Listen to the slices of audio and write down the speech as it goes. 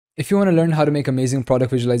If you want to learn how to make amazing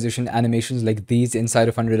product visualization animations like these inside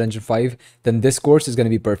of Unreal Engine 5, then this course is going to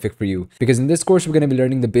be perfect for you. Because in this course, we're going to be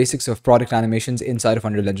learning the basics of product animations inside of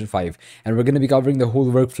Unreal Engine 5. And we're going to be covering the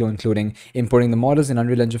whole workflow, including importing the models in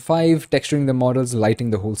Unreal Engine 5, texturing the models,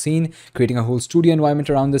 lighting the whole scene, creating a whole studio environment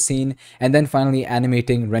around the scene, and then finally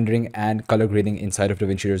animating, rendering, and color grading inside of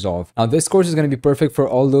DaVinci Resolve. Now, this course is going to be perfect for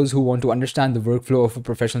all those who want to understand the workflow of a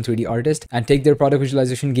professional 3D artist and take their product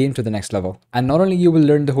visualization game to the next level. And not only you will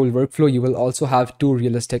learn the whole workflow, you will also have 2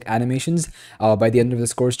 realistic animations by the end of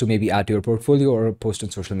this course to maybe add to your portfolio or post on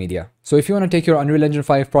social media. So if you want to take your Unreal Engine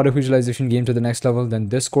 5 product visualization game to the next level, then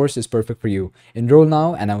this course is perfect for you. Enroll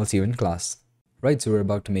now and I will see you in class. Right, so we're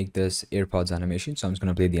about to make this AirPods animation. So I'm just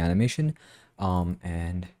going to play the animation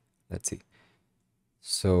and let's see.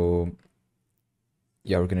 So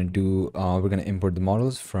yeah, we're going to import the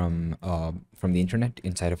models from the internet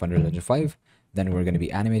inside of Unreal Engine 5. Then we're going to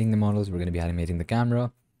be animating the models. We're going to be animating the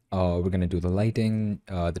camera. We're going to do the lighting,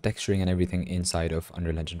 the texturing and everything inside of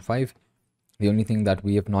Unreal Engine 5. The only thing that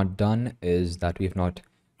we have not done is that we have not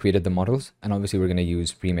created the models. And obviously we're going to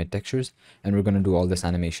use pre-made textures. And we're going to do all this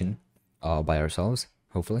animation by ourselves,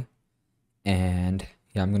 hopefully. And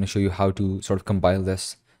yeah, I'm going to show you how to sort of compile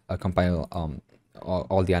this,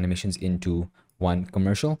 all the animations into one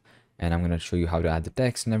commercial. And I'm going to show you how to add the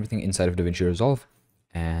text and everything inside of DaVinci Resolve.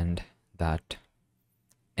 And that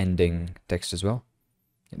ending text as well.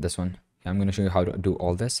 This one. I'm going to show you how to do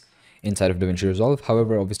all this inside of DaVinci Resolve.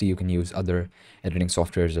 However, obviously you can use other editing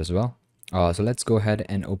softwares as well. So let's go ahead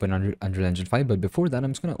and open Unreal Engine 5. But before that,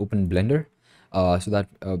 I'm just going to open Blender.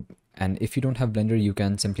 And if you don't have Blender, you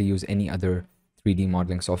can simply use any other 3D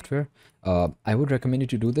modeling software. I would recommend you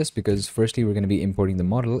to do this because firstly, we're going to be importing the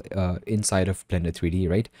model inside of Blender 3D,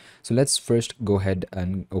 right? So let's first go ahead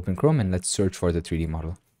and open Chrome and let's search for the 3D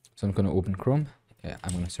model. So I'm going to open Chrome. Yeah,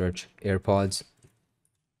 I'm going to search AirPods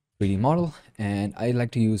 3D model, and I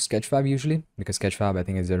like to use Sketchfab usually because Sketchfab I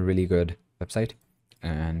think is a really good website,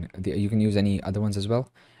 and you can use any other ones as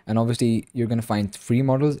well. And obviously you're going to find free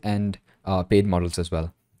models and paid models as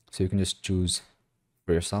well, so you can just choose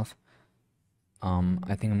for yourself.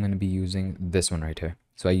 I think I'm going to be using this one right here.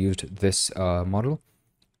 So I used this model,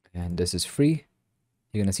 and this is free.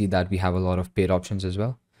 You're going to see that we have a lot of paid options as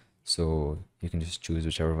well, so you can just choose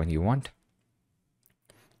whichever one you want.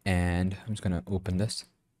 And I'm just going to open this.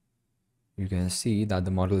 You can see that the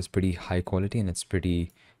model is pretty high quality and it's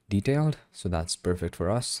pretty detailed, so that's perfect for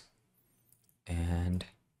us. And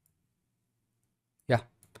yeah,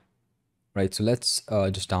 right, so let's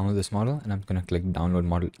just download this model, and I'm gonna click download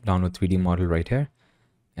 3D model right here,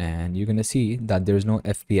 and you're gonna see that there's no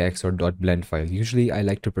FBX or .blend file. Usually I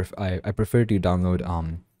like to I prefer to download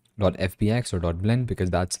 .fbx or .blend because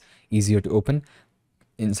that's easier to open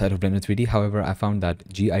inside of Blender 3D. However, I found that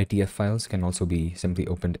GITF files can also be simply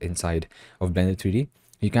opened inside of Blender 3D.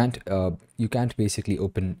 You can't basically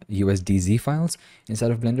open USDZ files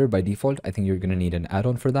inside of Blender by default. I think you're going to need an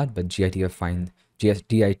add-on for that, but GITF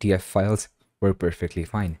files work perfectly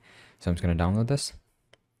fine. So I'm just going to download this,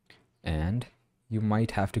 and you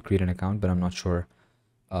might have to create an account, but I'm not sure.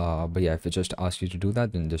 But yeah, if it just asks you to do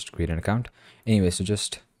that, then just create an account. Anyway, so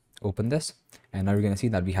just open this, and now we're going to see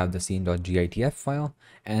that we have the scene.gitf file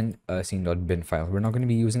and a scene.bin file. We're not going to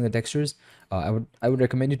be using the textures. I would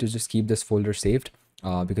recommend you to just keep this folder saved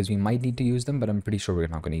because we might need to use them, but I'm pretty sure we're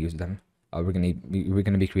not going to use them. We're going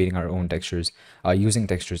to be creating our own textures, using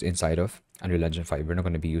textures inside of Unreal Engine 5. We're not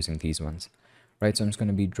going to be using these ones, right? So I'm just going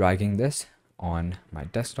to be dragging this on my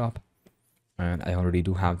desktop, and I already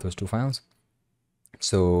do have those 2 files.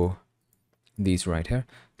 So these right here.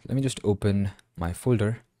 Let me just open my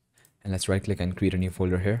folder. And let's right click and create a new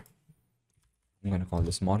folder here. I'm going to call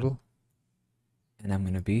this model, and I'm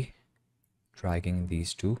going to be dragging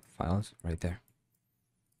these 2 files right there.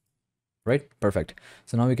 Right, perfect.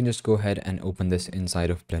 So now we can just go ahead and open this inside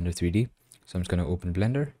of Blender 3D. So I'm just going to open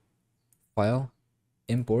Blender, File,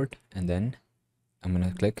 Import, and then I'm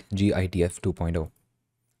going to click GITF 2.0.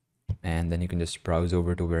 And then you can just browse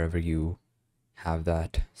over to wherever you have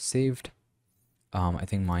that saved. I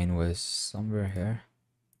think mine was somewhere here.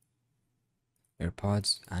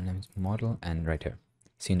 AirPods and model, and right here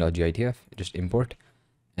scene.gitf, just import,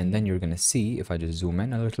 and then you're going to see, if I just zoom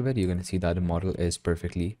in a little bit, you're going to see that the model is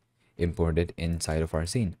perfectly imported inside of our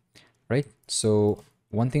scene, right? So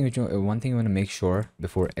one thing you want to make sure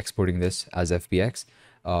before exporting this as FBX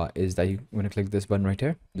is that you want to click this button right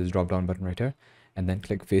here, this drop down button right here, and then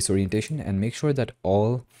click face orientation, and make sure that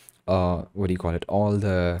all all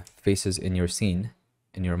the faces in your scene,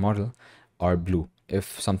 in your model, are blue.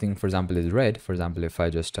 If something, for example, is red, for example, if I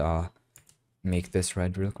just make this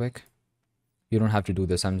red real quick, You don't have to do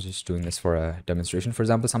this. I'm just doing this for a demonstration. For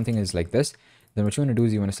example, something is like this. Then what you want to do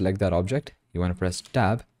is you want to select that object. You want to press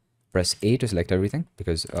tab, press A to select everything,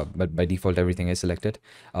 because but by default everything is selected.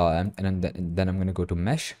 And then I'm going to go to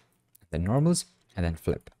mesh, then normals, and then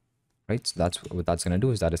flip. Right, so that's what that's going to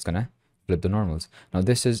do, is that it's going to flip the normals. Now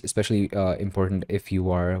this is especially important if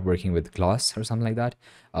you are working with glass or something like that.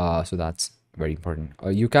 So that's very important.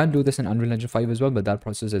 You can do this in Unreal Engine 5 as well, but that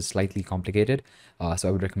process is slightly complicated. So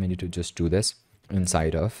I would recommend you to just do this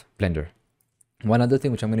inside of Blender. One other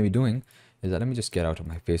thing which I'm going to be doing is that, let me just get out of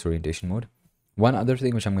my face orientation mode. One other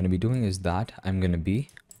thing which I'm going to be doing is that I'm going to be,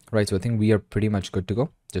 right, so I think we are pretty much good to go.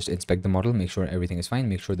 Just inspect the model, make sure everything is fine,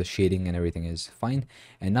 make sure the shading and everything is fine.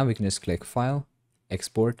 And now we can just click File,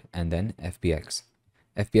 Export, and then FBX.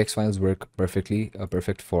 FBX files work perfectly,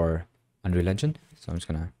 perfect for Unreal Engine. So I'm just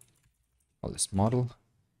going to call this model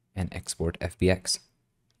and export FBX.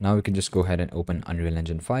 Now we can just go ahead and open Unreal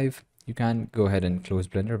Engine 5. You can go ahead and close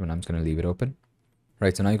Blender, but I'm just going to leave it open.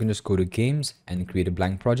 Right, so now you can just go to games and create a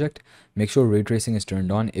blank project. Make sure ray tracing is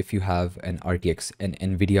turned on if you have an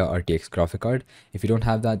NVIDIA RTX graphic card. If you don't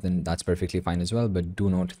have that, then that's perfectly fine as well. But do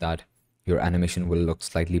note that your animation will look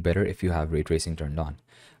slightly better if you have ray tracing turned on.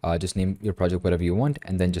 Just name your project whatever you want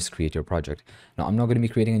and then just create your project. Now, I'm not going to be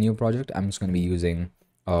creating a new project. I'm just going to be using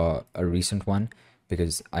a recent one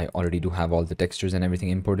because I already do have all the textures and everything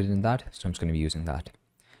imported in that. So I'm just going to be using that.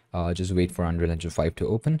 Just wait for Unreal Engine 5 to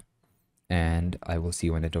open, and I will see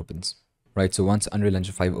when it opens. Right, so once Unreal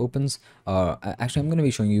Engine 5 opens, actually I'm going to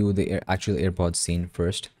be showing you the actual AirPods scene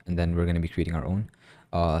first, and then we're going to be creating our own.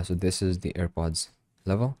 So this is the AirPods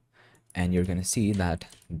level, and you're going to see that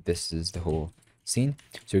this is the whole scene.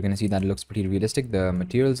 So you're going to see that it looks pretty realistic. The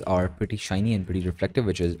materials are pretty shiny and pretty reflective,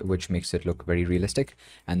 which makes it look very realistic.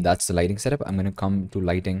 And that's the lighting setup. I'm going to come to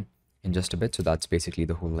lighting in just a bit. So that's basically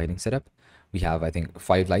the whole lighting setup. We have, I think,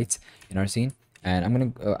 5 lights in our scene. And I'm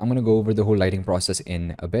gonna go over the whole lighting process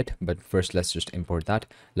in a bit, but first let's just import that.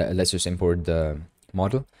 Let's just import the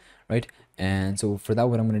model, right? And so for that,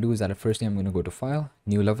 what I'm gonna do is that firstly I'm gonna go to File,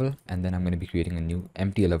 New Level, and then I'm gonna be creating a new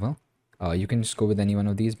empty level. You can just go with any one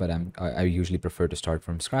of these, but I usually prefer to start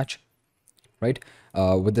from scratch, right?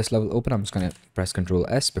 With this level open, I'm just gonna press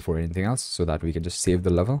Ctrl S before anything else, so that we can just save the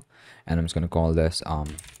level. And I'm just gonna call this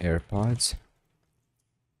AirPods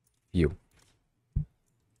View.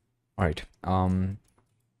 All right.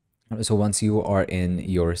 So once you are in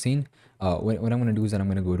your scene, what I'm going to do is that I'm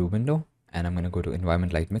going to go to Window, and I'm going to go to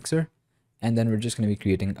Environment Light Mixer, and then we're just going to be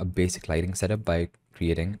creating a basic lighting setup by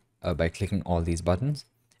clicking all these buttons.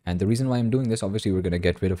 And the reason why I'm doing this, obviously, we're going to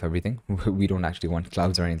get rid of everything. We don't actually want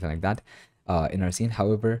clouds or anything like that in our scene.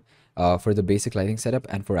 However, for the basic lighting setup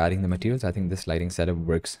and for adding the materials, I think this lighting setup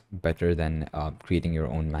works better than creating your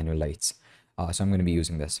own manual lights. So I'm going to be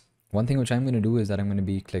using this. One thing which I'm going to do is that I'm going to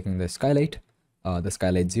be clicking the skylight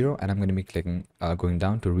 0, and I'm going to be clicking going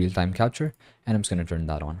down to real-time capture, and I'm just going to turn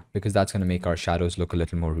that on because that's going to make our shadows look a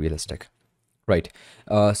little more realistic. Right.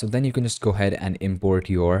 So then you can just go ahead and import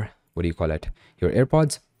your, what do you call it, your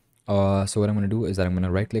AirPods. So what I'm going to do is that I'm going to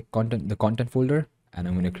right-click the content folder, and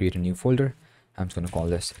I'm going to create a new folder. I'm just going to call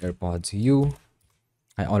this AirPods U.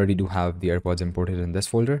 I already do have the AirPods imported in this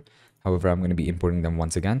folder. However, I'm going to be importing them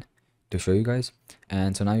once again to show you guys.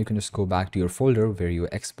 And so now you can just go back to your folder where you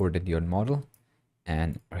exported your model,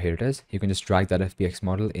 and here it is. You can just drag that FBX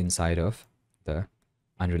model inside of the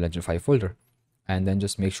Unreal Engine 5 folder, and then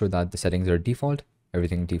just make sure that the settings are default.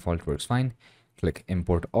 Everything default works fine. Click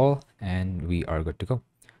import all, and we are good to go.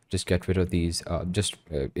 Just get rid of these,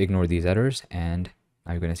 ignore these errors, and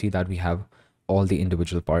now you're going to see that we have all the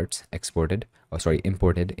individual parts imported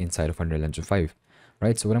inside of Unreal Engine 5.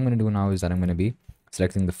 Right, so what I'm going to do now is that I'm going to be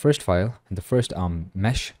selecting the first file and the first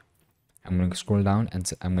mesh. I'm going to scroll down and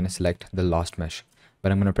I'm going to select the last mesh,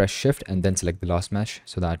 but I'm going to press shift and then select the last mesh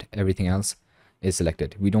so that everything else is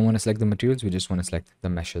selected. We don't want to select the materials, we just want to select the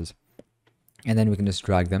meshes, and then we can just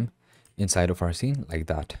drag them inside of our scene like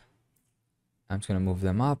that. I'm just going to move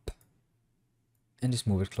them up and just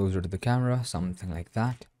move it closer to the camera, something like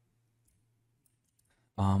that.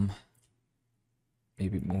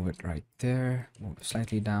 Maybe move it right there, move it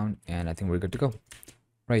slightly down, and I think we're good to go.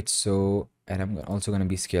 Right, so, and I'm also going to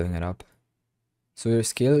be scaling it up. So your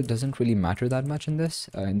scale doesn't really matter that much in this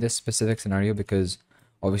specific scenario, because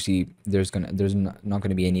obviously there's not going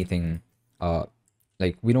to be anything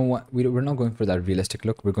like we're not going for that realistic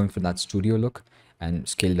look, we're going for that studio look, and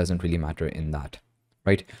scale doesn't really matter in that.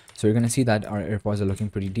 Right, so you're going to see that our AirPods are looking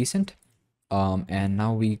pretty decent. And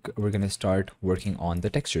now we're going to start working on the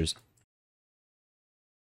textures.